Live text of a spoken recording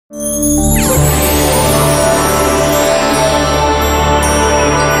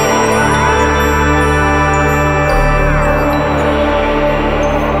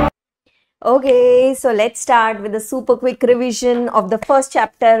Okay, so let's start with a super quick revision of the first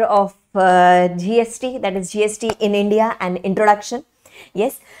chapter of GST, that is GST in India and introduction.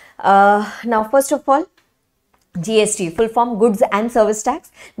 Yes, now first of all, GST, full form Goods and Service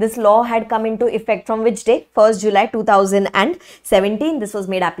Tax. This law had come into effect from which day? 1st July 2017. This was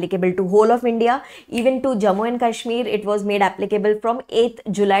made applicable to whole of India. Even to Jammu and Kashmir, it was made applicable from 8th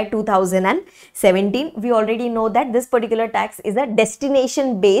July 2017. We already know that this particular tax is a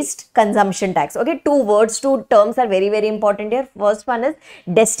destination based consumption tax. Okay, two terms are very, very important here. First one is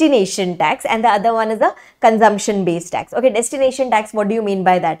destination tax and the other one is a consumption based tax. Okay, destination tax, what do you mean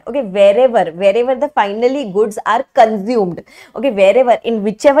by that? Okay, wherever the finally goods are consumed, okay, wherever, in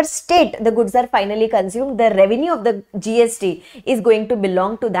whichever state the goods are finally consumed, the revenue of the GST is going to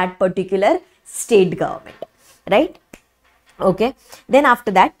belong to that particular state government, right? Okay, then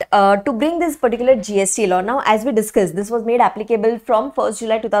after that, to bring this particular GST law, now as we discussed, this was made applicable from 1st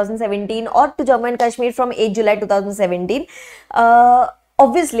July 2017 or to Jammu and Kashmir from 8th July 2017.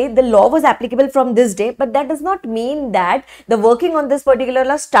 Obviously, the law was applicable from this day, but that does not mean that the working on this particular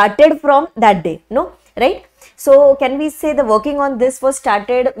law started from that day, no, right? So, can we say the working on this was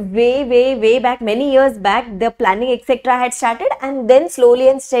started way back, many years back, the planning etc. had started, and then slowly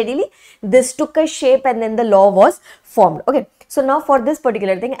and steadily this took a shape and then the law was formed. Okay, so now for this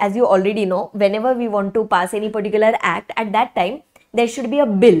particular thing, as you already know, whenever we want to pass any particular act, at that time there should be a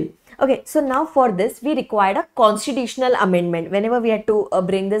bill. Okay, so now for this we required a constitutional amendment. Whenever we had to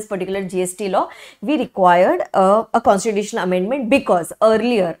bring this particular GST law, we required a constitutional amendment because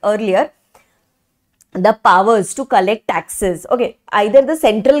earlier the powers to collect taxes, okay, either the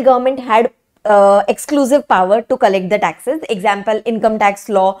central government had exclusive power to collect the taxes, example income tax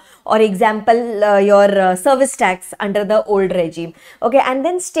law, or example your service tax under the old regime, okay, and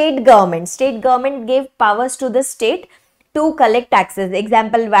then state government gave powers to the state to collect taxes,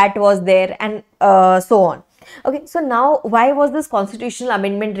 example VAT was there, and so on. Okay, so now why was this constitutional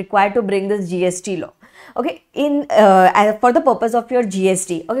amendment required to bring this GST law? Okay, for the purpose of your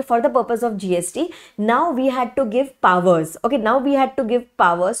GST, okay, for the purpose of GST, now we had to give powers, okay, now we had to give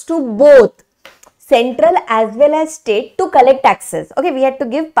powers to both central as well as state to collect taxes. Okay, we had to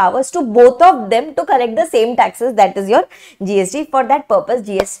give powers to both of them to collect the same taxes, that is your GST. For that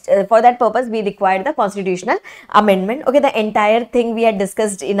purpose, we required the constitutional amendment. Okay, the entire thing we had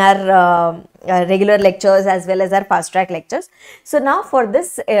discussed in our regular lectures as well as our fast track lectures. So now for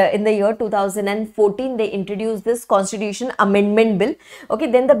this, in the year 2014, they introduced this constitution amendment bill.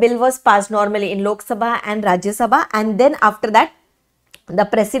 Okay, then the bill was passed normally in Lok Sabha and Rajya Sabha, and then after that, the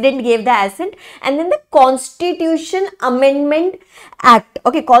president gave the assent, and then the Constitution Amendment Act,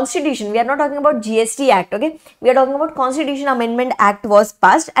 okay, Constitution, we are not talking about GST Act, okay, we are talking about Constitution Amendment Act was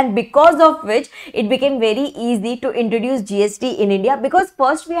passed, and because of which it became very easy to introduce GST in India, because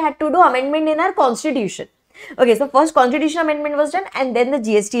first we had to do amendment in our constitution. Okay, so first constitution amendment was done and then the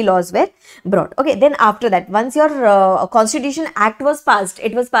GST laws were brought. Okay, then after that, once your Constitution Act was passed,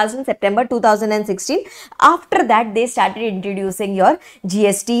 it was passed in September 2016. After that, they started introducing your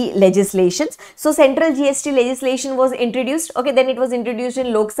GST legislations. So central GST legislation was introduced. Okay, then it was introduced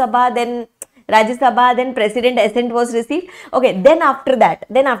in Lok Sabha, then Rajya Sabha, then president assent was received. Okay, then after that,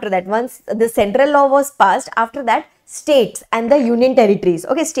 once the central law was passed, after that, states and the union territories,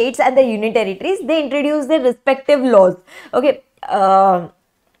 okay, states and the union territories, they introduced their respective laws. Okay,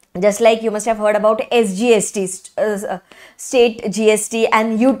 just like you must have heard about SGST, state GST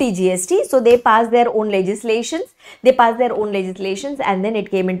and UT GST. So they passed their own legislations, and then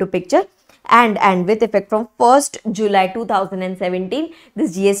it came into picture. And with effect from 1st July 2017,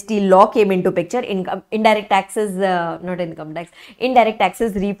 this GST law came into picture. Indirect taxes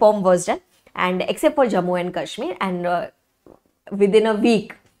reform was done, and except for Jammu and Kashmir, and within a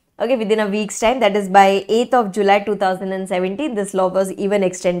week, okay, within a week's time, that is by 8th of July 2017, this law was even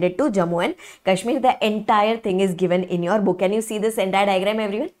extended to Jammu and Kashmir. The entire thing is given in your book. Can you see this entire diagram,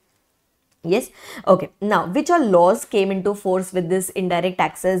 everyone? Yes, okay. Now, which all laws came into force with this indirect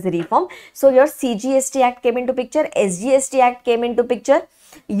taxes reform? So, your CGST Act came into picture, SGST Act came into picture,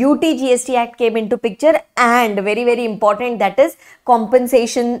 UT GST Act came into picture, and very important, that is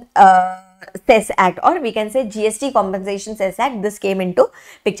Compensation Cess Act, or we can say GST Compensation Cess Act. This came into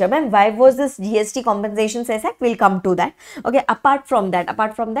picture. Ma'am, why was this GST Compensation Cess Act? We'll come to that. Okay, apart from that,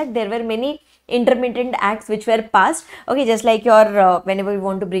 there were many intermittent acts which were passed. Okay, just like your whenever we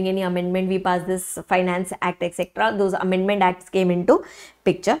want to bring any amendment, we pass this Finance Act, etc. Those amendment acts came into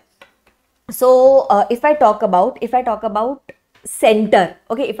picture. So if I talk about center,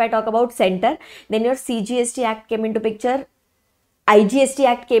 okay, if I talk about center, then your CGST Act came into picture, IGST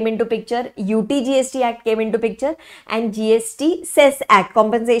Act came into picture, UTGST Act came into picture, and GST Cess Act,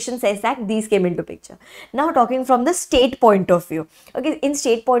 Compensation Cess Act, these came into picture. Now talking from the state point of view. Okay, in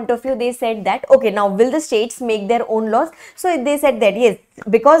state point of view, they said that, okay, now will the states make their own laws? So they said that yes,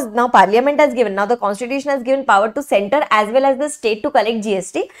 because now Parliament has given, now the Constitution has given power to center as well as the state to collect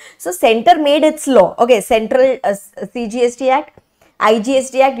GST. So center made its law. Okay, central CGST Act,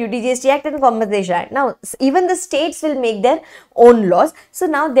 IGST Act, UTGST Act and Compensation Act. Now, even the states will make their own laws. So,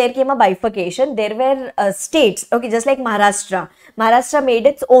 now there came a bifurcation. There were states, okay, just like Maharashtra. Maharashtra made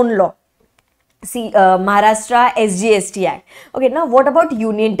its own law. See, Maharashtra SGST Act. Okay, now what about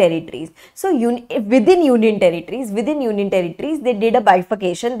union territories? So, within union territories, they did a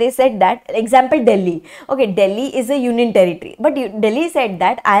bifurcation. They said that, example, Delhi. Okay, Delhi is a union territory. But Delhi said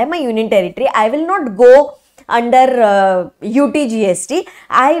that I am a union territory. I will not go under UTGST,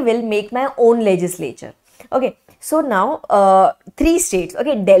 I will make my own legislature. Okay, so now 3 states,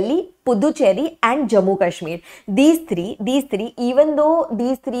 okay, Delhi, Puducherry and Jammu Kashmir. These three, even though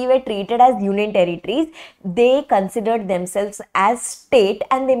these 3 were treated as union territories, they considered themselves as state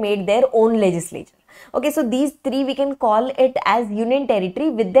and they made their own legislature. Okay, so these 3 we can call it as union territory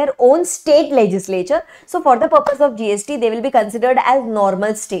with their own state legislature. So for the purpose of GST, they will be considered as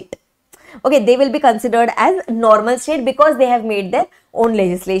normal state. Okay, they will be considered as normal state because they have made their own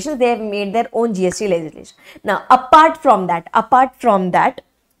legislation, they have made their own GST legislation. Now, apart from that,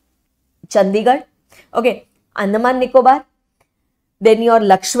 Chandigarh, okay, Andaman Nicobar, then your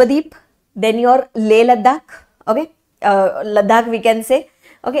Lakshadweep, then your Leh Ladakh, okay, Ladakh we can say,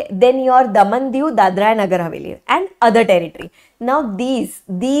 okay, then your Daman, Diu, Dadra and Nagar Haveli and other territory. Now these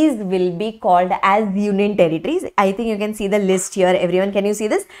will be called as union territories. I think you can see the list here. Everyone, can you see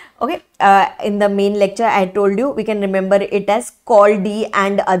this? Okay, in the main lecture I told you we can remember it as Call D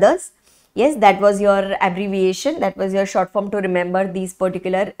and others. Yes, that was your abbreviation, that was your short form to remember these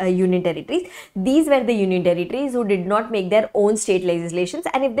particular union territories. These were the union territories who did not make their own state legislations,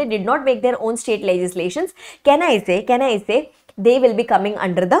 and if they did not make their own state legislations, can I say they will be coming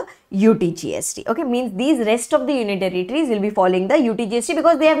under the UTGST. Okay, means these rest of the union territories will be following the UTGST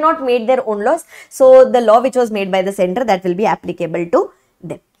because they have not made their own laws. So the law which was made by the center, that will be applicable to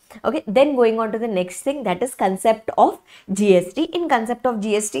them. Okay, then going on to the next thing, that is concept of GST. In concept of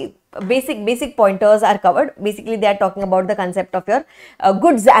GST, basic pointers are covered. Basically, they are talking about the concept of your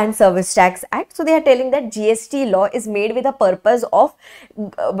Goods and Service Tax Act. So they are telling that GST law is made with a purpose of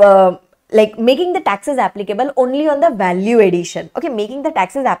like making the taxes applicable only on the value addition. Okay, making the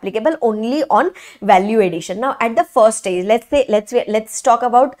taxes applicable only on value addition. Now at the first stage, let's talk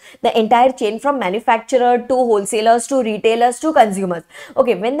about the entire chain from manufacturer to wholesalers to retailers to consumers.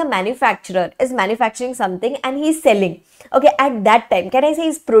 Okay, when the manufacturer is manufacturing something and he is selling, okay, at that time, can I say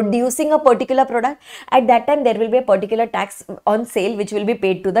he's producing a particular product? At that time, there will be a particular tax on sale which will be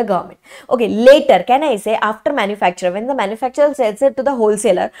paid to the government. Okay, later, can I say after manufacturer, when the manufacturer sells it to the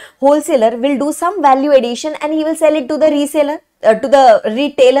wholesaler will do some value addition and he will sell it to the reseller, to the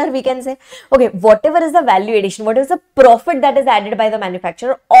retailer, we can say. Okay, whatever is the value addition, what is the profit that is added by the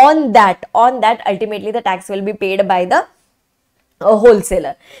manufacturer, on that ultimately the tax will be paid by the a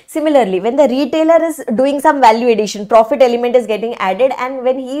wholesaler. Similarly, when the retailer is doing some value addition, profit element is getting added, and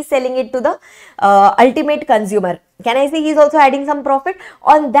when he is selling it to the ultimate consumer, can I say he is also adding some profit?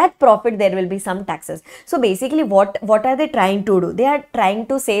 On that profit, there will be some taxes. So basically, what are they trying to do? They are trying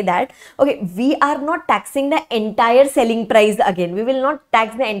to say that, okay, we are not taxing the entire selling price again. We will not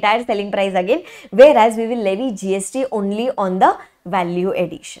tax the entire selling price again, whereas we will levy GST only on the value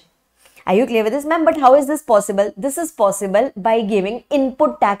addition. Are you clear with this, ma'am? But how is this possible? This is possible by giving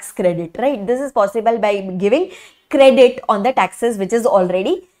input tax credit, right? This is possible by giving credit on the taxes which is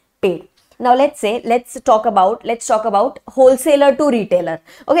already paid. Now let's talk about wholesaler to retailer.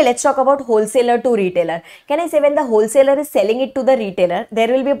 Okay, let's talk about wholesaler to retailer. Can I say when the wholesaler is selling it to the retailer, there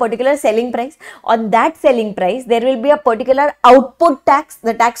will be a particular selling price. On that selling price, there will be a particular output tax,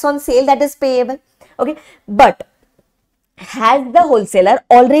 the tax on sale that is payable. Okay, but has the wholesaler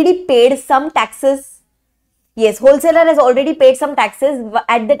already paid some taxes? Yes, wholesaler has already paid some taxes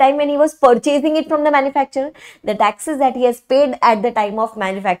at the time when he was purchasing it from the manufacturer. The taxes that he has paid at the time of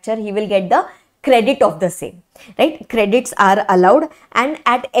manufacture, he will get the credit of the same, right? Credits are allowed, and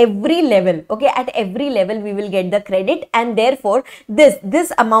at every level, okay, at every level we will get the credit, and therefore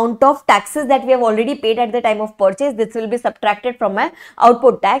this amount of taxes that we have already paid at the time of purchase, this will be subtracted from my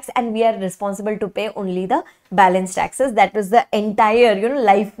output tax, and we are responsible to pay only the balance taxes. That is the entire,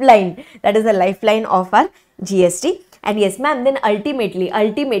 lifeline, that is the lifeline of our GST. And yes, ma'am, then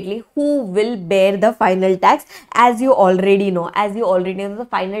ultimately, who will bear the final tax? As you already know, the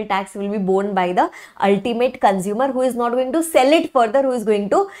final tax will be borne by the ultimate consumer, who is not going to sell it further, who is going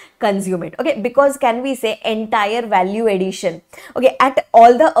to consume it. Okay, because can we say entire value addition? Okay, at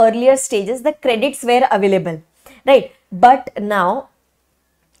all the earlier stages, the credits were available, right? But now,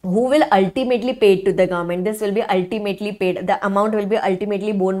 who will ultimately pay it to the government? This will be ultimately paid. The amount will be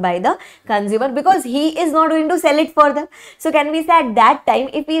ultimately borne by the consumer, because he is not going to sell it further. So can we say at that time,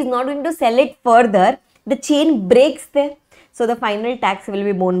 if he is not going to sell it further, the chain breaks there. So the final tax will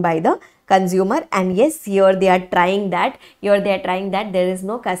be borne by the consumer. And yes, here they are trying that. There is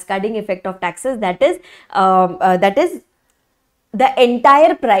no cascading effect of taxes. That is the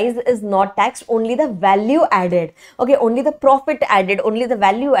entire price is not taxed, only the value added. Okay, only the profit added, only the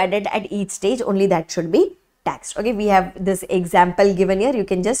value added at each stage, only that should be taxed. Okay, we have this example given here. You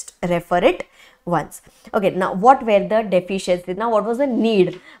can just refer it once. Okay, now what were the deficiencies? Now what was the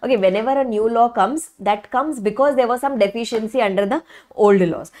need? Okay, whenever a new law comes, that comes because there was some deficiency under the old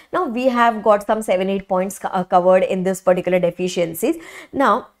laws. Now we have got some 7-8 points covered in this particular deficiencies.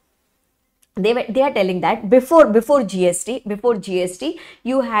 Now they are telling that before GST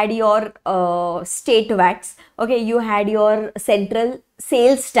you had your state VATs. Okay, you had your central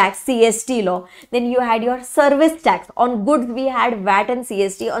sales tax, CST law. Then you had your service tax. On goods we had VAT and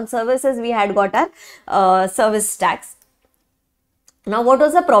CST. On services we had got our service tax. Now, what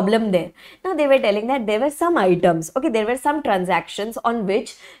was the problem there? Now, they were telling that there were some items, okay, there were some transactions on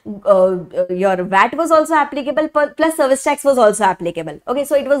which your VAT was also applicable, plus service tax was also applicable. Okay,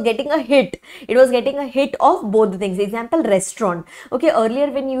 so it was getting a hit. It was getting a hit of both the things. Example, restaurant. Okay,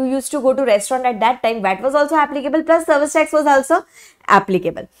 earlier when you used to go to restaurant, at that time, VAT was also applicable, plus service tax was also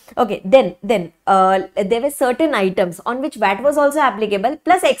applicable. Okay, then there were certain items on which VAT was also applicable,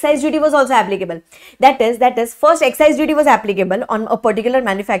 plus excise duty was also applicable. That is first excise duty was applicable on a particular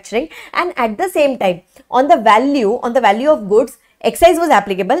manufacturing, and at the same time on the value of goods, excise was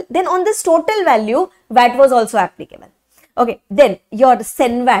applicable. Then on this total value, VAT was also applicable. Okay, then your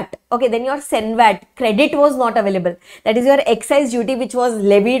SENVAT, okay, then your SENVAT credit was not available. That is your excise duty which was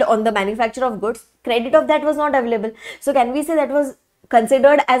levied on the manufacture of goods, credit of that was not available. So can we say that was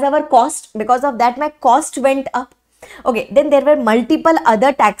considered as our cost? Because of that, my cost went up. Okay, then there were multiple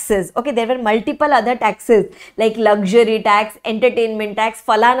other taxes. Okay, there were multiple other taxes like luxury tax, entertainment tax,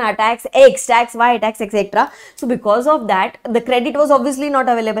 falana tax, X tax, Y tax, etc. So because of that, the credit was obviously not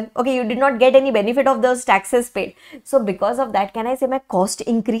available. Okay, you did not get any benefit of those taxes paid. So because of that, can I say my cost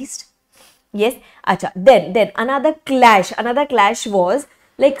increased? Yes. Acha. Then another clash was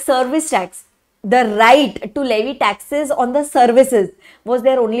like service tax. The right to levy taxes on the services was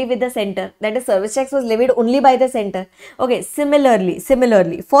there only with the center. That is, service tax was levied only by the center. Okay, similarly,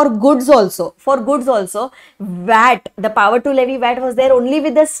 for goods also, VAT, the power to levy VAT was there only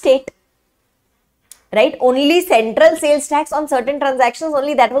with the state. Right, only central sales tax on certain transactions,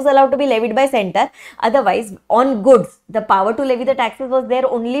 only that was allowed to be levied by center. Otherwise, on goods, the power to levy the taxes was there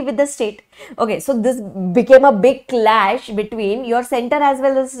only with the state. Okay, so this became a big clash between your center as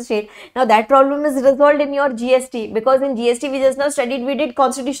well as the state. Now that problem is resolved in your GST, because in GST we just now studied, we did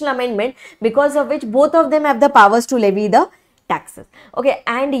constitutional amendment, because of which both of them have the powers to levy the taxes. Okay,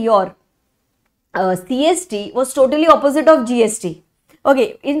 and your CST was totally opposite of GST.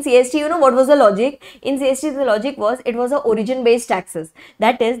 Okay, in CST, you know what was the logic? In CST, the logic was, it was a origin-based taxes.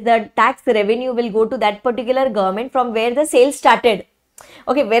 That is, the tax revenue will go to that particular government from where the sale started.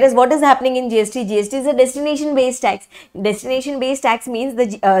 Okay, whereas what is happening in GST? GST is a destination-based tax. Destination-based tax means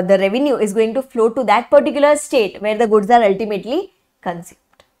the revenue is going to flow to that particular state where the goods are ultimately consumed.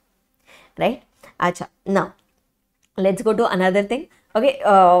 Right? Acha. Now, let's go to another thing. Okay,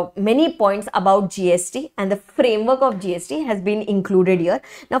 many points about GST and the framework of GST has been included here.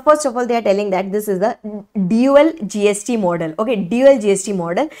 Now, first of all, they are telling that this is the dual GST model. Okay, dual GST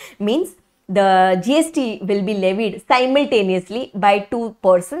model means the GST will be levied simultaneously by two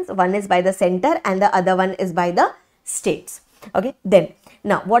persons. One is by the center and the other one is by the states. Okay, then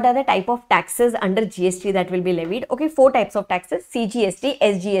now what are the type of taxes under GST that will be levied? Okay, 4 types of taxes: CGST,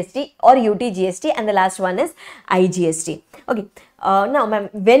 SGST or UTGST, and the last one is IGST. Okay, now ma'am,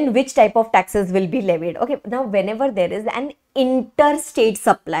 which type of taxes will be levied? Okay, now whenever there is an interstate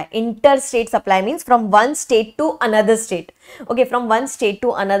supply means from one state to another state. Okay, from one state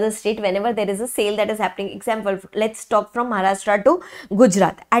to another state, whenever there is a sale that is happening, example, let's talk from Maharashtra to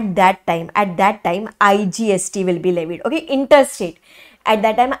Gujarat, at that time IGST will be levied. Okay, interstate. At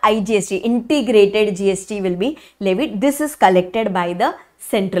that time, IGST, integrated GST will be levied. This is collected by the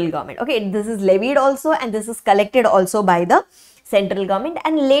central government. Okay, this is levied also and this is collected also by the central government,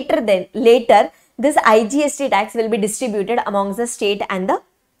 and later this IGST tax will be distributed amongst the state and the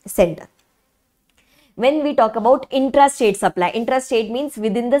center. When we talk about intrastate supply, intrastate means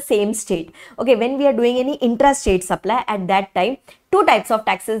within the same state. Okay, when we are doing any intrastate supply, at that time, two types of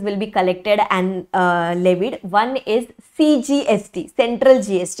taxes will be collected and levied. One is CGST, Central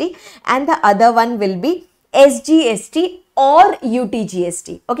GST, and the other one will be SGST or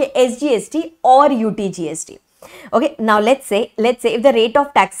UTGST. Okay, SGST or UTGST. Okay, now let's say if the rate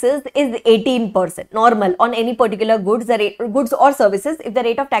of taxes is 18%, normal on any particular goods, goods or services, if the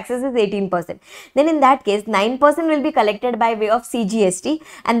rate of taxes is 18%, then in that case 9% will be collected by way of CGST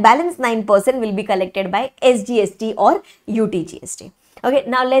and balance 9% will be collected by SGST or UTGST. Okay,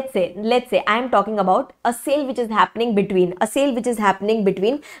 now let's say I am talking about a sale which is happening between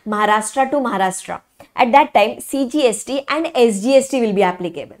Maharashtra to Maharashtra. At that time, CGST and SGST will be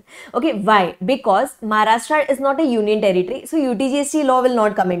applicable. Okay, why? Because Maharashtra is not a union territory, so UTGST law will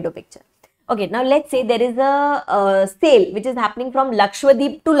not come into picture. Okay, now let's say there is a sale which is happening from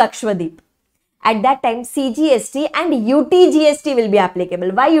Lakshadweep to Lakshadweep. At that time, CGST and UTGST will be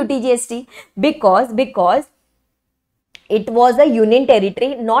applicable. Why UTGST? Because it was a union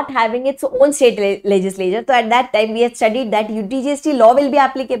territory not having its own state legislature. So at that time, we had studied that UTGST law will be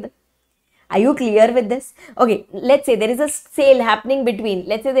applicable. Are you clear with this? Okay, let's say there is a sale happening between,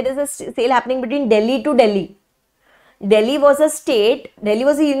 Delhi to Delhi. Delhi was a state, Delhi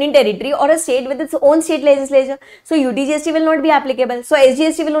was a union territory or a state with its own state legislature. So UTGST will not be applicable. So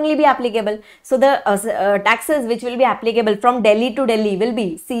SGST will only be applicable. So the taxes which will be applicable from Delhi to Delhi will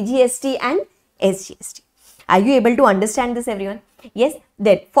be CGST and SGST. Are you able to understand this, everyone? Yes,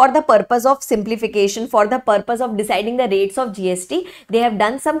 then for the purpose of simplification, for the purpose of deciding the rates of GST, they have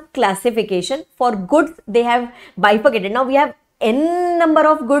done some classification. For goods, they have bifurcated. Now we have n number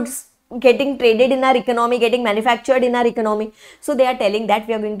of goods getting traded in our economy, getting manufactured in our economy. So they are telling that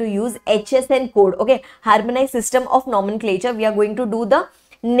we are going to use HSN code, okay, harmonized system of nomenclature. We are going to do the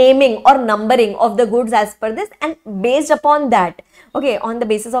naming or numbering of the goods as per this, and based upon that, okay, on the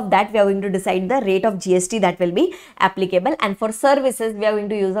basis of that, we are going to decide the rate of GST that will be applicable. And for services, we are going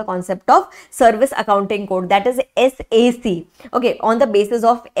to use a concept of service accounting code, that is SAC. Okay, on the basis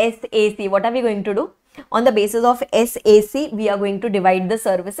of SAC, what are we going to do? On the basis of SAC, we are going to divide the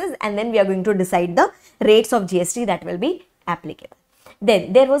services and then we are going to decide the rates of GST that will be applicable.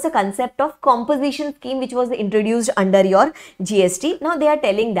 Then there was a concept of composition scheme which was introduced under your GST. Now they are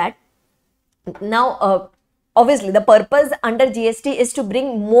telling that obviously the purpose under GST is to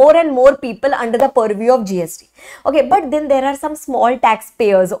bring more and more people under the purview of GST. Okay, but then there are some small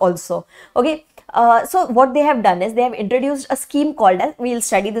taxpayers also. Okay, so what they have done is they have introduced a scheme called as, we will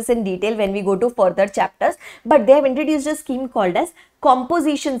study this in detail when we go to further chapters, but they have introduced a scheme called as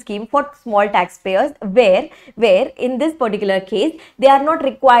composition scheme for small taxpayers, where in this particular case they are not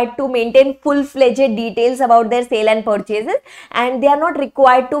required to maintain full-fledged details about their sale and purchases, and they are not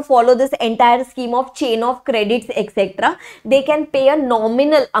required to follow this entire scheme of chain of credits, etc. They can pay a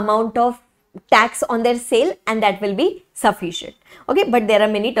nominal amount of tax on their sale and that will be sufficient. Okay, but there are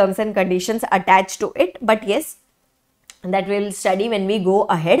many terms and conditions attached to it, but yes, that we will study when we go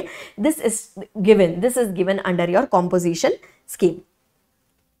ahead. This is given under your composition scheme.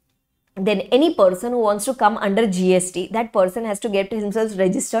 Then any person who wants to come under GST, that person has to get himself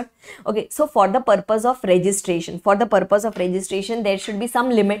registered. Okay, so for the purpose of registration, there should be some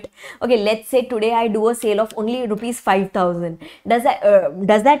limit. Okay, let's say today I do a sale of only rupees 5,000. Does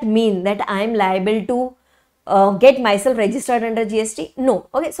that mean that I am liable to get myself registered under GST? No.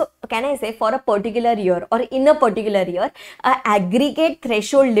 Okay, so can I say for a particular year or in a particular year, a aggregate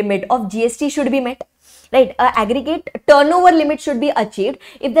threshold limit of GST should be met? Right, aggregate turnover limit should be achieved.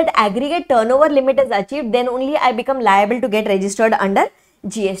 If that aggregate turnover limit is achieved, then only I become liable to get registered under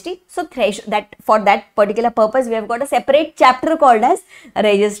GST. So for that particular purpose, we have got a separate chapter called as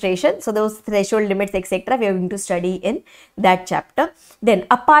registration. So those threshold limits, etc., we are going to study in that chapter. Then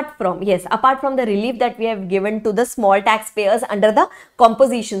apart from the relief that we have given to the small taxpayers under the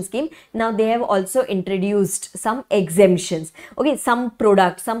composition scheme, now they have also introduced some exemptions. Okay, some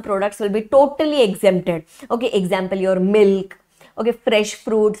products will be totally exempted. Okay, example, your milk, okay, fresh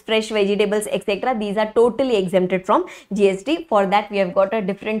fruits, fresh vegetables, etc. These are totally exempted from GST. For that, we have got a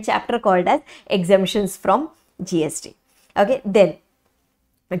different chapter called as exemptions from GST. Okay, then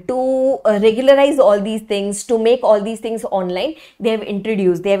to regularize all these things, to make all these things online, they have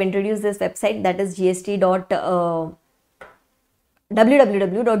introduced this website, that is gst.gov.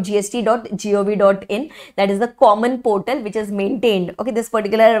 www.gst.gov.in. that is the common portal which is maintained. Okay, this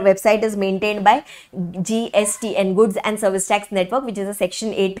particular website is maintained by GST and Goods and Service Tax Network, which is a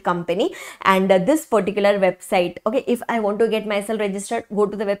Section 8 company. And this particular website, okay, if I want to get myself registered, go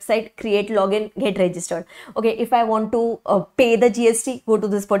to the website, create login, get registered. Okay, if I want to pay the GST, go to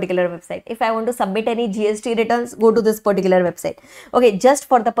this particular website. If I want to submit any GST returns, go to this particular website. Okay, just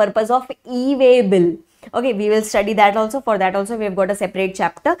for the purpose of e-way bill. Okay, we will study that also. For that also we have got a separate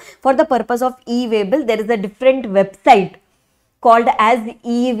chapter. For the purpose of e-way bill, there is a different website called as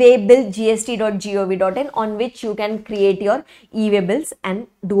e-way-bill-gst.gov.in, on which you can create your e-way bills and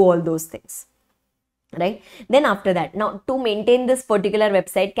do all those things. Right? Then after that, now to maintain this particular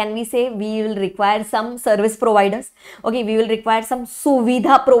website, can we say we will require some service providers? Okay, we will require some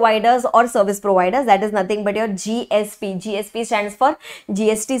suvidha providers or service providers. That is nothing but your GSP. GSP stands for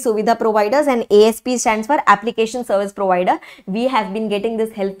GST Suvidha Providers and ASP stands for Application Service Provider. We have been getting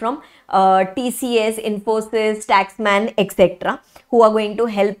this help from TCS, Infosys, Taxman, etc., who are going to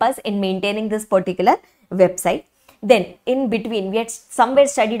help us in maintaining this particular website. Then in between, we had somewhere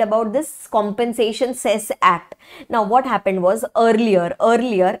studied about this Compensation Cess Act. Now what happened was earlier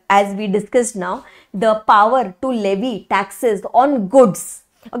as we discussed now, the power to levy taxes on goods,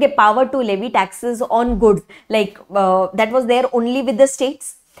 okay, power to levy taxes on goods, like that was there only with the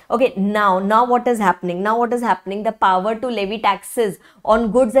states. Okay, now what is happening? The power to levy taxes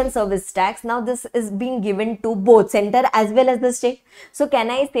on goods and service tax, now this is being given to both center as well as the state. So can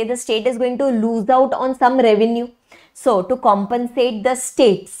I say the state is going to lose out on some revenue? So to compensate the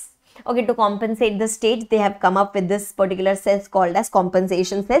states, okay, to compensate the states, they have come up with this particular cess called as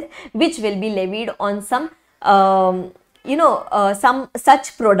compensation cess, which will be levied on some, some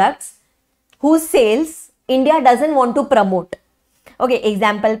such products whose sales India doesn't want to promote. Okay,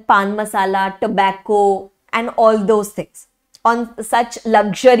 example, pan masala, tobacco and all those things. On such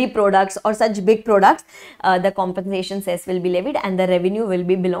luxury products or such big products, the compensation cess will be levied and the revenue will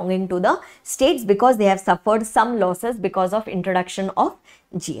be belonging to the states because they have suffered some losses because of introduction of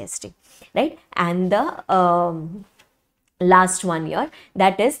GST, right? And the last one here,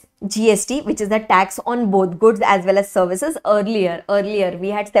 that is GST, which is the tax on both goods as well as services. Earlier we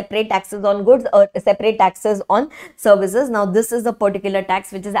had separate taxes on goods or separate taxes on services. Now this is the particular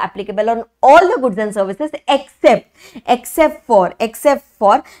tax which is applicable on all the goods and services except for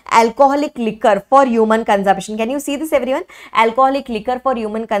alcoholic liquor for human consumption. Can you see this, everyone? Alcoholic liquor for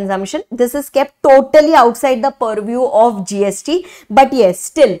human consumption, this is kept totally outside the purview of GST, but yes,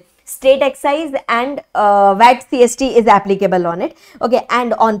 still state excise and VAT CST is applicable on it. Okay,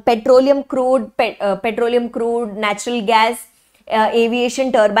 and on petroleum crude, natural gas,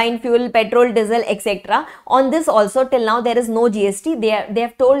 aviation, turbine fuel, petrol, diesel, etc. On this also till now there is no GST. They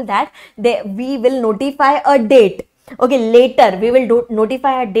have told that we will notify a date. Okay, later we will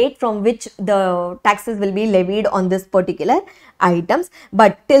notify a date from which the taxes will be levied on this particular items,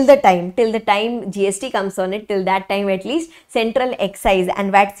 but till the time GST comes on it, till that time at least central excise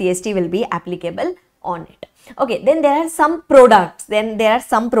and VAT CST will be applicable on it. Okay, then there are some products,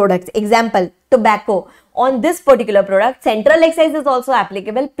 example, tobacco. On this particular product, central excise is also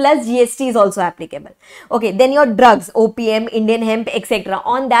applicable plus GST is also applicable. Okay, then your drugs, OPM, Indian hemp, etc.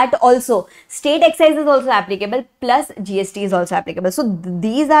 On that also state excise is also applicable plus GST is also applicable. So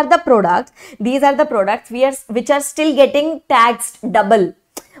these are the products which are still getting taxed double.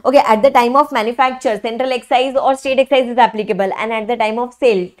 Okay, at the time of manufacture, central excise or state excise is applicable, and at the time of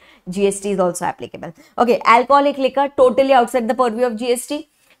sale, GST is also applicable. Okay, alcoholic liquor totally outside the purview of GST.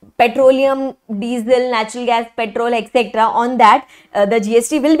 Petroleum, diesel, natural gas, petrol, etc. On that, the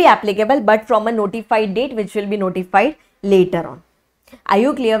GST will be applicable, but from a notified date, which will be notified later on. Are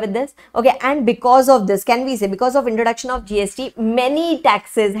you clear with this? Okay, and because of this, can we say because of introduction of GST, many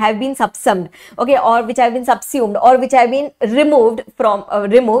taxes have been subsumed, okay, or which have been subsumed or which have been removed from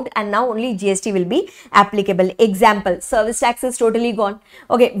and now only GST will be applicable. Example, service tax is totally gone.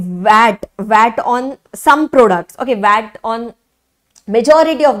 Okay, VAT on some products, okay, VAT on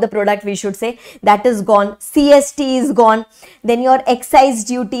majority of the product, we should say, that is gone. CST is gone. Then your excise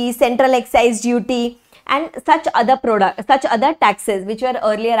duty, central excise duty, and such other taxes which were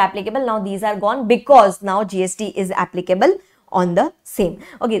earlier applicable, now these are gone because now GST is applicable on the same.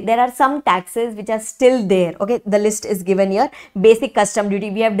 Okay, there are some taxes which are still there. Okay, the list is given here. Basic custom duty,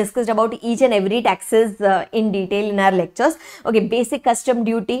 we have discussed about each and every taxes in detail in our lectures. Okay, basic custom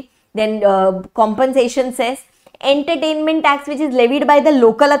duty, then compensation cess, entertainment tax which is levied by the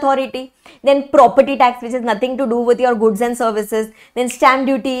local authority, then property tax which has nothing to do with your goods and services, then stamp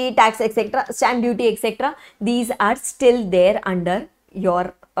duty tax, etc. These are still there under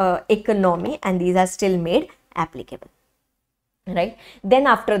your economy and these are still made applicable. right? Then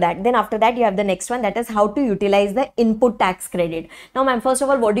after that you have the next one, that is how to utilize the input tax credit. Now ma'am, first of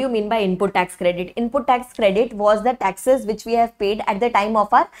all, what do you mean by input tax credit? Input tax credit was the taxes which we have paid at the time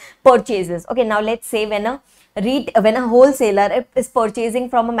of our purchases. Okay, now let's say when a wholesaler is purchasing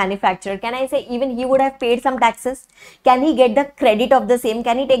from a manufacturer, can I say even he would have paid some taxes? Can he get the credit of the same?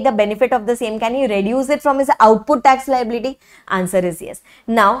 Can he take the benefit of the same? Can he reduce it from his output tax liability? Answer is yes.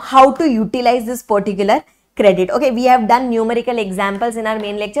 Now how to utilize this particular credit? Okay, we have done numerical examples in our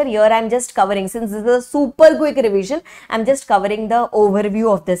main lecture. Here I am just covering, since this is a super quick revision, I am just covering the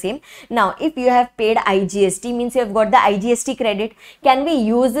overview of the same. Now if you have paid IGST, means you have got the IGST credit. Can we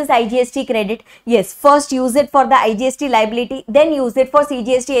use this IGST credit? Yes, first use it for the IGST liability, then use it for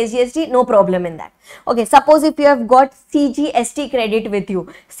CGST, SGST, no problem in that. Okay, suppose if you have got CGST credit with you,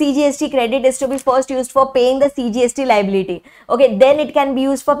 CGST credit is to be first used for paying the CGST liability. Okay, then it can be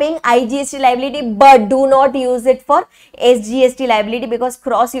used for paying IGST liability, but do not use it for SGST liability, because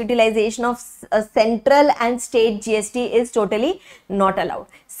cross utilization of central and state GST is totally not allowed.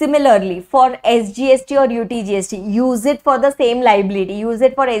 Similarly, for SGST or UTGST, use it for the same liability, use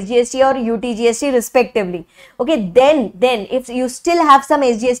it for SGST or UTGST respectively. Okay, then if you still have some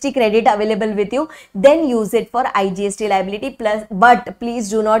SGST credit available with you, then use it for IGST liability plus, but please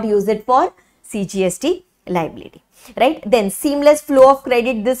do not use it for CGST liability, right? Then seamless flow of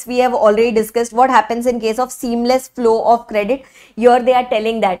credit, this we have already discussed. What happens in case of seamless flow of credit? Here they are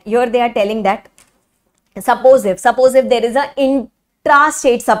telling that suppose if there is a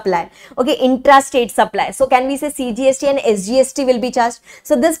intra-state supply, okay, intra-state supply, so can we say CGST and SGST will be charged?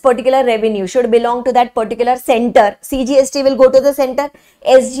 So this particular revenue should belong to that particular center. CGST will go to the center,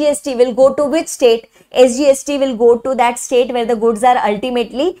 SGST will go to which state? SGST will go to that state where the goods are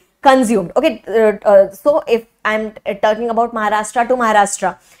ultimately consumed. Okay, so if I'm talking about Maharashtra to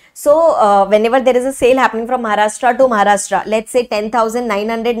Maharashtra, so whenever there is a sale happening from Maharashtra to Maharashtra, let's say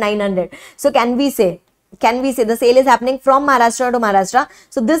 10,900, so can we say the sale is happening from Maharashtra to Maharashtra,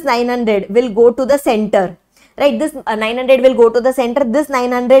 so this 900 will go to the center, right? This 900 will go to the center, this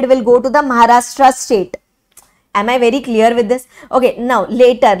 900 will go to the Maharashtra state. Am I very clear with this? Okay, now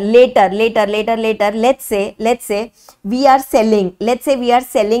later, let's say we are selling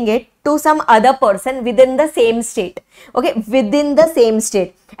it to some other person within the same state. Okay, within the same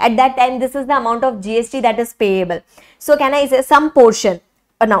state. At that time, this is the amount of GST that is payable. So can I say some portion?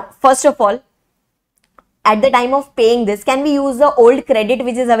 Now, first of all, at the time of paying this, can we use the old credit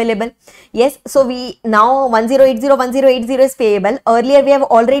which is available? Yes. So we now 1080 is payable. Earlier we have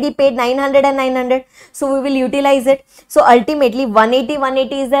already paid 900 and 900. So we will utilize it. So ultimately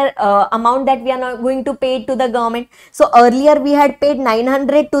 180 is the amount that we are now going to pay to the government. So earlier we had paid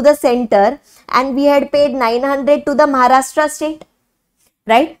 900 to the center and we had paid 900 to the Maharashtra state.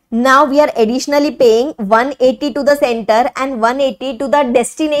 Right? Now we are additionally paying 180 to the center and 180 to the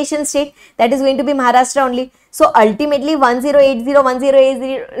destination state, that is going to be Maharashtra only. So ultimately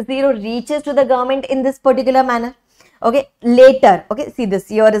 1080 reaches to the government in this particular manner. Okay, later, okay, see this,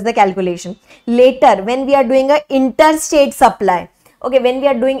 here is the calculation. Later, when we are doing a interstate supply, okay, when we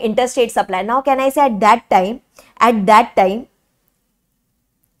are doing interstate supply, now can I say at that time,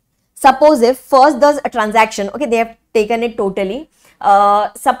 suppose if first there's a transaction, okay, they have taken it totally.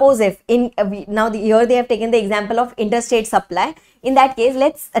 Suppose if here they have taken the example of interstate supply. In that case,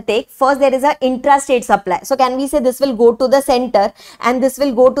 let's take first there is a intrastate supply. So can we say this will go to the center and this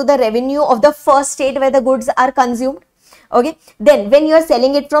will go to the revenue of the first state where the goods are consumed. Okay, then when you are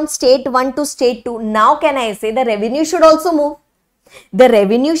selling it from state 1 to state 2, now can I say the revenue should also move. The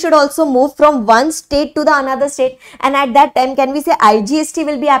revenue should also move from one state to the another state, and at that time can we say IGST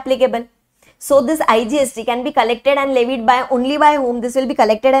will be applicable. So this IGST can be collected and levied by only by whom? This will be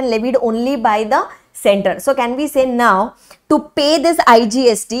collected and levied only by the center. So can we say now to pay this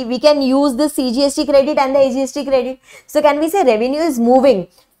IGST, we can use the CGST credit and the SGST credit. So can we say revenue is moving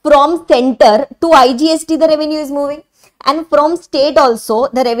from center to IGST, the revenue is moving, and from state also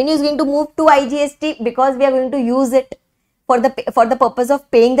the revenue is going to move to IGST because we are going to use it for the purpose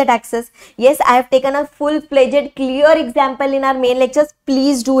of paying the taxes. Yes, I have taken a full-fledged clear example in our main lectures.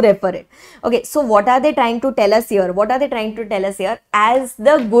 Please do refer it. Okay, so what are they trying to tell us here? As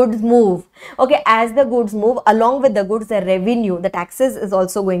the goods move, okay, as the goods move, along with the goods, the revenue, the taxes is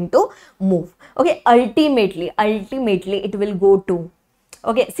also going to move. Okay, ultimately it will go to,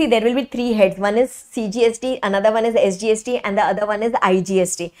 okay, see, there will be three heads. One is CGST, another one is SGST, and the other one is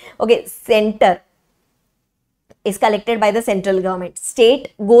IGST. Okay, center is collected by the central government.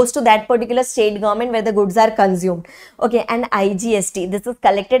 State goes to that particular state government where the goods are consumed. Okay, and IGST, this is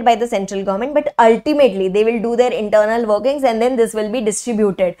collected by the central government, but ultimately they will do their internal workings and then this will be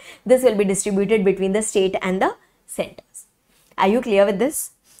distributed. This will be distributed between the state and the centers. Are you clear with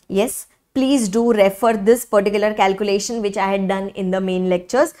this? Yes. Please do refer this particular calculation which I had done in the main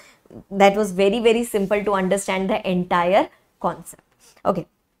lectures. That was very, very simple to understand the entire concept. Okay.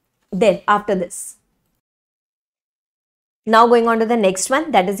 Then after this, now going on to the next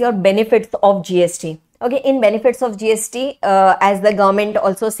one, that is your benefits of GST. Okay, in benefits of GST, as the government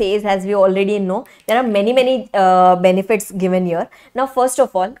also says, as we already know, there are many benefits given here. Now, first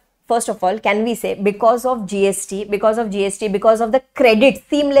of all, can we say because of GST, because of the credits,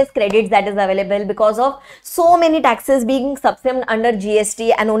 seamless credits that is available, because of so many taxes being subsumed under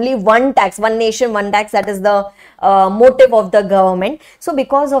GST and only one tax, one nation, one tax, that is the motive of the government. So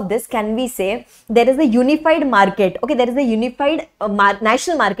because of this, can we say there is a unified market? Okay, there is a unified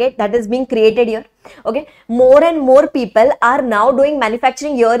national market that is being created here. Okay, more and more people are now doing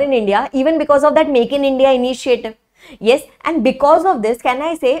manufacturing here in India, even because of that Make in India initiative. Yes, and because of this, can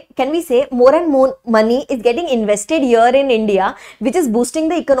we say more and more money is getting invested here in India, which is boosting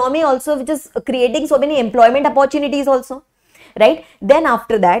the economy also, which is creating so many employment opportunities also, right? Then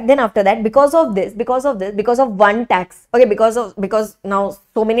after that, because of one tax, okay, because now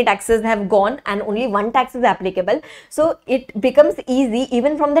so many taxes have gone and only one tax is applicable, so it becomes easy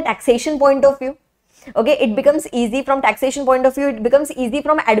even from the taxation point of view. Okay, it becomes easy from taxation point of view, it becomes easy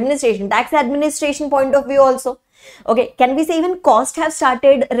from tax administration point of view also. Okay, can we say even cost have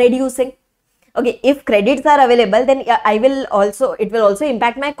started reducing? Okay, if credits are available, then it will also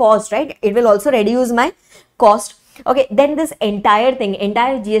impact my cost, right? It will also reduce my cost. Okay, then this entire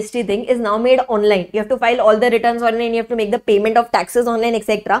GST thing is now made online. You have to file all the returns online, you have to make the payment of taxes online,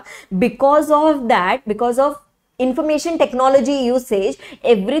 etc. Because of that, because of information technology usage,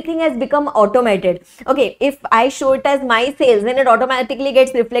 everything has become automated. Okay, if I show it as my sales, then it automatically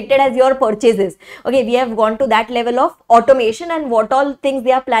gets reflected as your purchases. Okay, we have gone to that level of automation, and what all things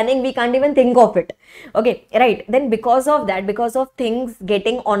they are planning, we can't even think of it. Okay, right. Then because of that, because of things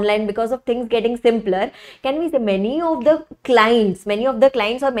getting online, because of things getting simpler, can we say many of the clients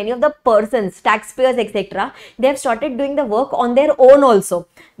or many of the persons, taxpayers, etc., they have started doing the work on their own also.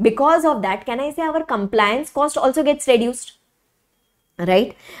 Because of that, can I say our compliance cost also gets reduced,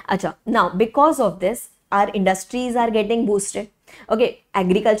 right? Acha. Now, because of this, our industries are getting boosted. Okay,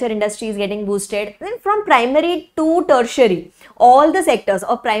 agriculture industry is getting boosted. Then from primary to tertiary, all the sectors,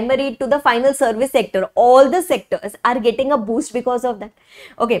 or primary to the final service sector, all the sectors are getting a boost because of that.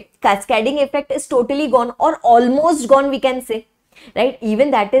 Okay, cascading effect is totally gone, or almost gone, we can say. Right,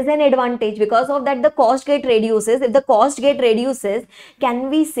 even that is an advantage. Because of that, the cost get reduces. If the cost get reduces, can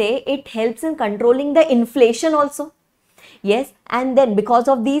we say it helps in controlling the inflation also? Yes, and then because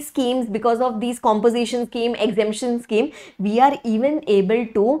of these schemes, because of these composition scheme, exemption scheme, we are even able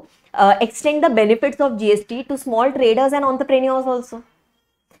to extend the benefits of GST to small traders and entrepreneurs also.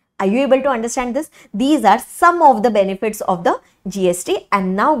 Are you able to understand this? These are some of the benefits of the GST.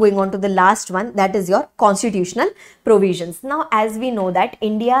 And now going on to the last one, that is your constitutional provisions. Now, as we know that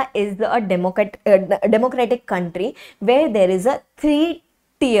India is a democratic country where there is a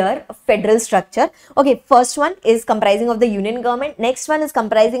three-tier federal structure. Okay, first one is comprising of the union government, next one is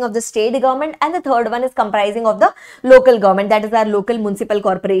comprising of the state government, and the third one is comprising of the local government, that is our local municipal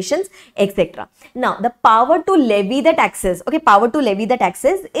corporations, etc. Now, the power to levy the taxes, okay, power to levy the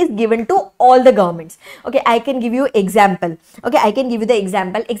taxes is given to all the governments. Okay, I can give you example. Okay, I can give you the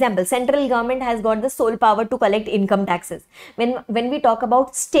example. Central government has got the sole power to collect income taxes. When we talk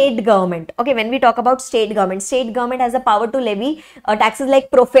about state government, okay, when we talk about state government has the power to levy taxes like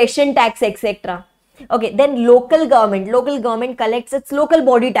profession tax, etc. Okay, then local government collects its local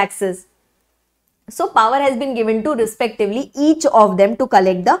body taxes. So power has been given to respectively each of them to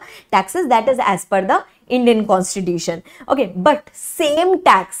collect the taxes, that is as per the Indian Constitution. Okay, but same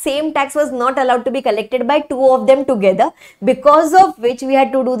tax was not allowed to be collected by two of them together, because of which we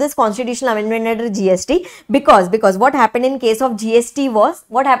had to do this constitutional amendment under GST. Because what happened in case of GST was,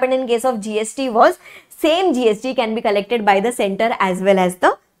 same GST can be collected by the center as well as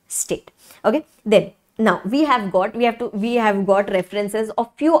the state. Okay, then now we have got references of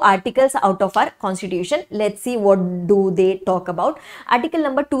few articles out of our constitution. Let's see what do they talk about. Article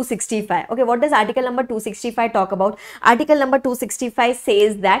number 265. Okay, what does article number 265 talk about? Article number 265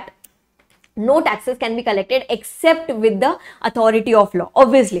 says that no taxes can be collected except with the authority of law.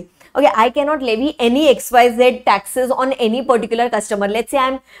 Obviously, okay, I cannot levy any XYZ taxes on any particular customer. Let's say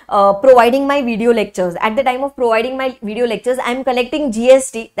I am providing my video lectures. At the time of providing my video lectures, I am collecting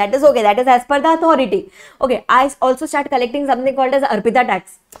GST. That is okay. That is as per the authority. Okay, I also start collecting something called as Arpita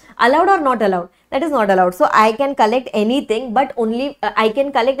tax. Allowed or not allowed? That is not allowed. So I can collect anything, but only I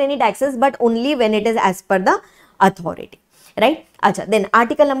can collect any taxes, but only when it is as per the authority. right? Acha, then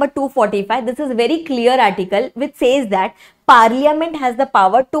article number 245, this is a very clear article which says that parliament has the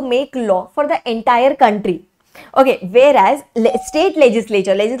power to make law for the entire country. Okay, whereas state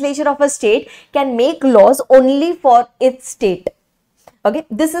legislature of a state can make laws only for its state. Okay,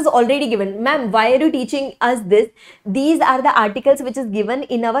 this is already given. Ma'am, why are you teaching us this? These are the articles which is given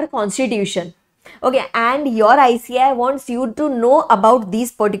in our constitution. Okay, and your ICI wants you to know about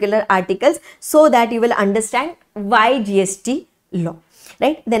these particular articles so that you will understand why GST law.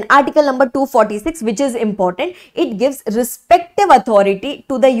 Right? Then article number 246, which is important, it gives respective authority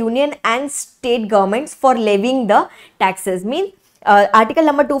to the union and state governments for levying the taxes. Means article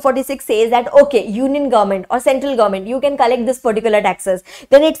number 246 says that okay, union government or central government, you can collect this particular taxes.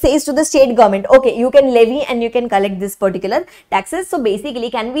 Then it says to the state government, okay, you can levy and you can collect this particular taxes. So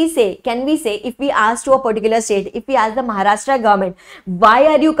basically, can we say if we ask to a particular state, if we ask the Maharashtra government, why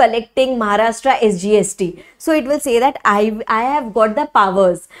are you collecting Maharashtra SGST? So it will say that I have got the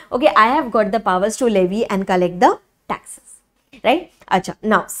powers. Okay, I have got the powers to levy and collect the taxes. Right? Acha.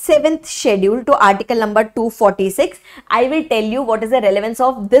 Now, 7th schedule to article number 246. I will tell you what is the relevance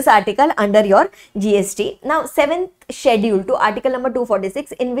of this article under your GST. Now, 7th schedule to article number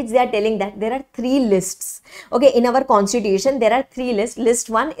 246, in which they are telling that there are 3 lists. Okay, in our constitution, there are 3 lists. List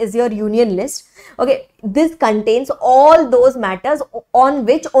 1 is your union list. Okay, this contains all those matters on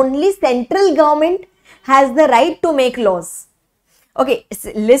which only central government has the right to make laws. Okay,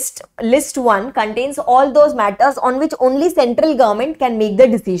 list 1 contains all those matters on which only central government can make the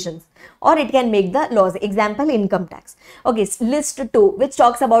decisions or it can make the laws. Example, income tax. Okay, list 2, which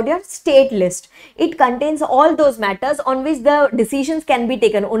talks about your state list. It contains all those matters on which the decisions can be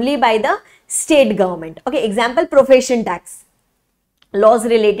taken only by the state government. Okay, example, profession tax. Laws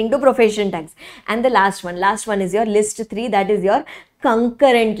relating to profession tax. And the last one is your list 3, that is your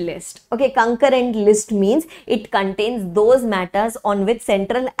concurrent list. Okay, concurrent list means it contains those matters on which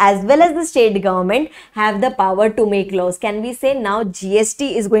central as well as the state government have the power to make laws. Can we say now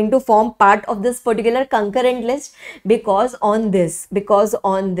GST is going to form part of this particular concurrent list? Because on this the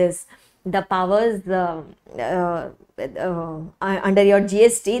powers under your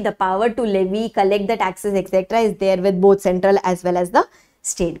GST, the power to levy, collect the taxes, etc. is there with both central as well as the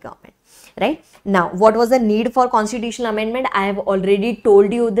state government. Right? Now, what was the need for constitutional amendment? I have already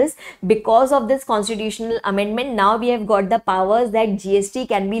told you this. Because of this constitutional amendment, now we have got the powers that GST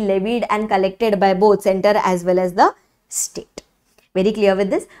can be levied and collected by both center as well as the state. Very clear with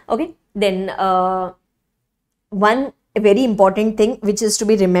this? Okay. Then, one very important thing which is to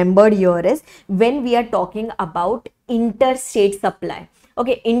be remembered here is when we are talking about interstate supply.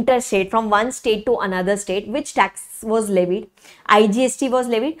 Okay, interstate, from one state to another state, which tax was levied? IGST was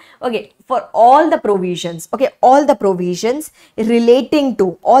levied. Okay, for all the provisions, okay, all the provisions relating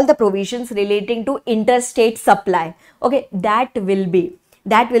to interstate supply, okay, that will be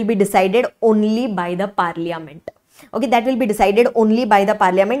decided only by the parliament. Okay, that will be decided only by the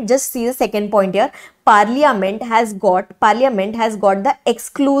parliament. Just see the second point here. Parliament has got the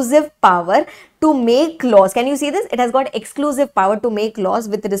exclusive power to make laws. Can you see this? It has got exclusive power to make laws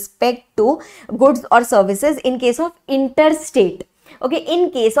with respect to goods or services in case of interstate. Okay,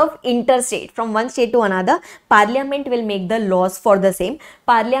 in case of interstate, from one state to another, parliament will make the laws for the same.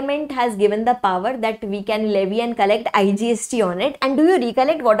 Parliament has given the power that we can levy and collect IGST on it. And do you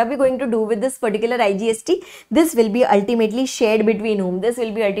recollect what are we going to do with this particular IGST? This will be ultimately shared between whom? This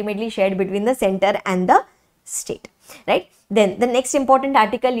will be ultimately shared between the center and the state. Right? Then the next important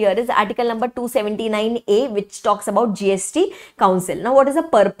article here is article number 279A, which talks about GST Council. Now, what is the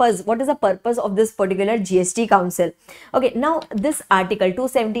purpose? What is the purpose of this particular GST Council? Okay, now this article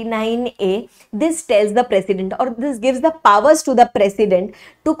 279A, this tells the president, or this gives the powers to the president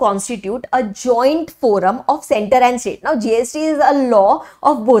to constitute a joint forum of center and state. Now, GST is a law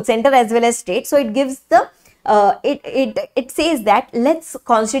of both center as well as state. So it gives the it says that let's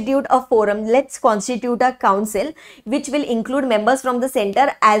constitute a forum, let's constitute a council which will include members from the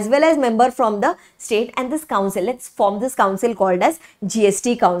center as well as member from the state, and this council, let's form this council called as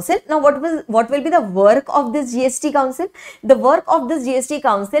GST Council. Now, what will be the work of this GST Council? The work of this GST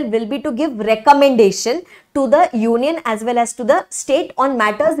Council will be to give recommendation to the union as well as to the state on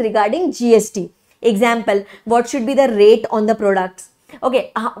matters regarding GST. Example, what should be the rate on the products?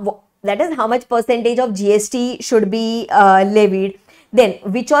 Okay, that is how much percentage of GST should be levied. Then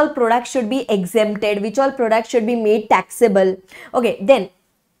which all products should be exempted, which all products should be made taxable. Okay, then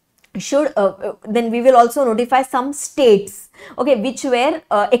we will also notify some states, okay, which were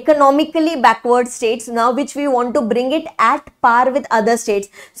economically backward states, now which we want to bring it at par with other states.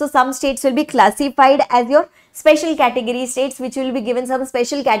 So some states will be classified as your special category states which will be given some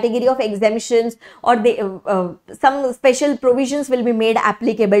special category of exemptions, or they some special provisions will be made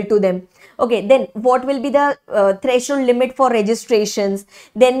applicable to them. Okay, then what will be the threshold limit for registrations,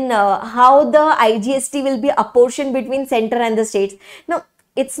 then how the IGST will be apportioned between center and the states. Now,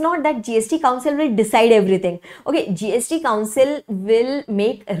 it's not that GST Council will decide everything. Okay, GST Council will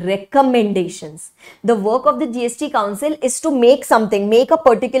make recommendations. The work of the GST Council is to make something, make a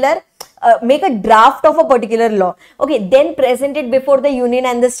particular, make a draft of a particular law. Okay, then present it before the union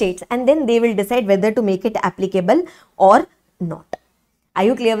and the states, and then they will decide whether to make it applicable or not. Are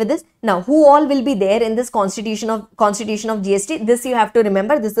you clear with this? Now, who all will be there in this constitution of GST? This you have to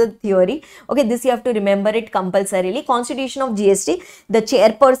remember. This is a theory. Okay, this you have to remember it compulsorily. Constitution of GST. The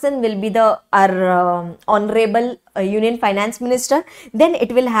chairperson will be the our honorable Union Finance Minister. Then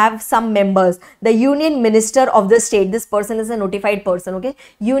it will have some members. The Union Minister of the state. This person is a notified person. Okay,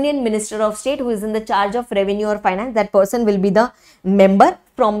 Union Minister of State, who is in the charge of revenue or finance. That person will be the member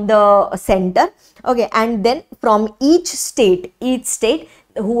from the center. Okay, and then from each state,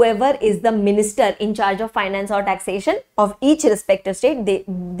 whoever is the minister in charge of finance or taxation of each respective state,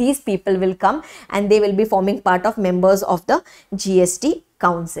 these people will come and they will be forming part of members of the GST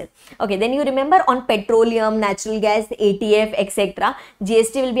Council. Okay, then you remember on petroleum, natural gas, ATF, etc.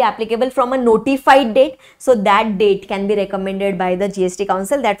 GST will be applicable from a notified date. So that date can be recommended by the GST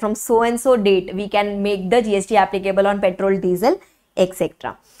Council, that from so and so date we can make the GST applicable on petrol, diesel,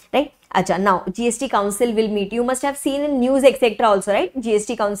 etc. Right? Acha, now GST Council will meet. You must have seen in news, etc. also, right?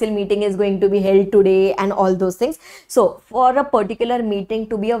 GST Council meeting is going to be held today and all those things. So for a particular meeting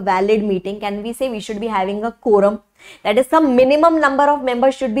to be a valid meeting, can we say we should be having a quorum? That is, some minimum number of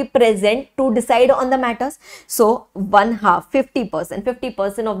members should be present to decide on the matters. So one half,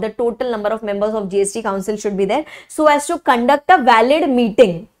 50% of the total number of members of GST Council should be there, so as to conduct a valid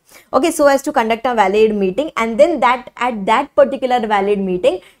meeting. Okay, so as to conduct a valid meeting, and then that at that particular valid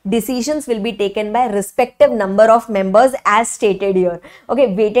meeting, decisions will be taken by respective number of members as stated here.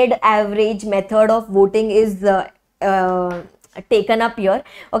 Okay, weighted average method of voting is taken up here.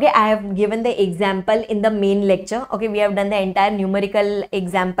 Okay, I have given the example in the main lecture. Okay, we have done the entire numerical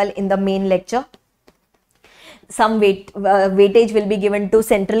example in the main lecture. Some weightage will be given to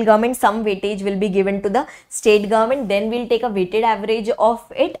central government, some weightage will be given to the state government. Then we'll take a weighted average of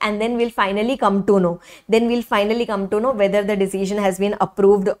it, and then we'll finally come to know. Whether the decision has been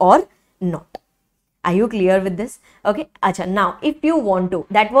approved or not. Are you clear with this? Okay. Acha, now if you want to,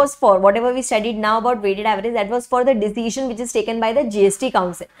 that was for whatever we studied now about weighted average, that was for the decision which is taken by the GST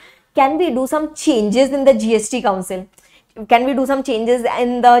Council. Can we do some changes in the GST Council? Can we do some changes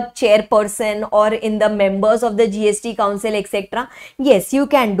in the chairperson or in the members of the GST Council, etc.? Yes, you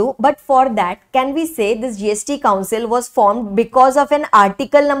can do. But for that, can we say this GST Council was formed because of an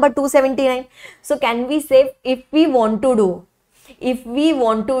article number 279? So can we say if we want to do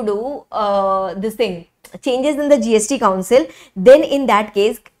this thing, changes in the GST Council, then in that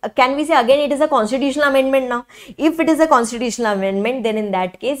case, can we say again it is a constitutional amendment now? If it is a constitutional amendment, then in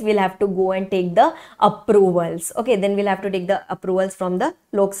that case, we'll have to go and take the approvals. Okay, then we'll have to take the approvals from the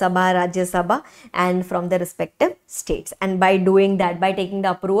Lok Sabha, Rajya Sabha, and from the respective states. And by doing that, by taking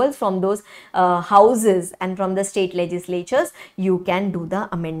the approvals from those houses and from the state legislatures, you can do the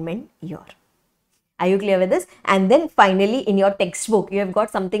amendment here. Are you clear with this? And then finally, in your textbook, you have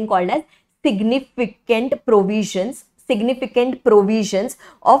got something called as significant provisions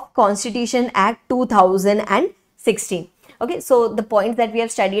of Constitution Act 2016. Okay, so the points that we have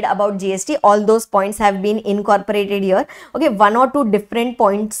studied about GST, all those points have been incorporated here. Okay, one or two different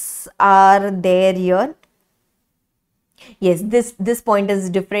points are there here. Yes, this point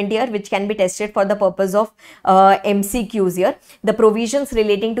is different here, which can be tested for the purpose of MCQs here. The provisions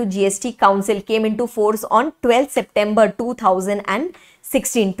relating to GST Council came into force on 12th September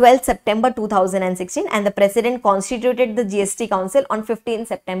 2016, and the President constituted the GST Council on 15th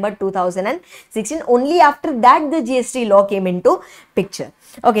September 2016. Only after that the GST law came into picture.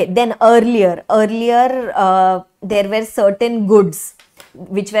 Okay, then earlier there were certain goods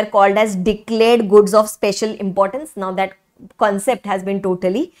which were called as declared goods of special importance. Now that concept has been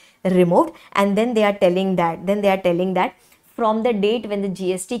totally removed, and then they are telling that from the date when the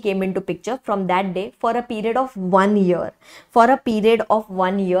GST came into picture, from that day, for a period of 1 year,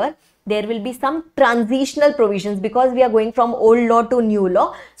 there will be some transitional provisions, because we are going from old law to new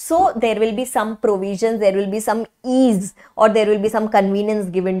law. So there will be some provisions, there will be some ease, or there will be some convenience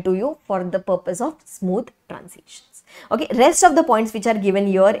given to you for the purpose of smooth transitions. Okay, rest of the points which are given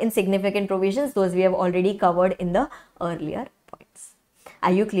here in significant provisions, those we have already covered in the earlier points.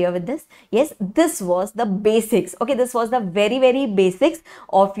 Are you clear with this? Yes, this was the basics. Okay, this was the very basics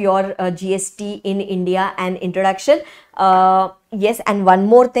of your GST in India and introduction. Yes, and one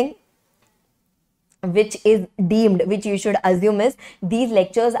more thing which is deemed, which you should assume, is these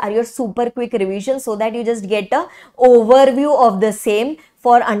lectures are your super quick revision, so that you just get a overview of the same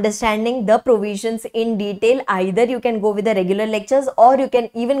for understanding the provisions in detail. Either you can go with the regular lectures, or you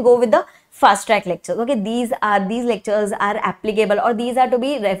can even go with the fast track lectures. Okay, these lectures are applicable, or these are to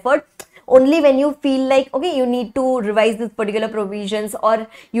be referred only when you feel like, okay, you need to revise this particular provisions, or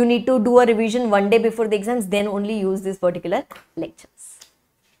you need to do a revision one day before the exams. Then only use these particular lectures.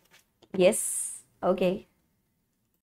 Yes. Okay.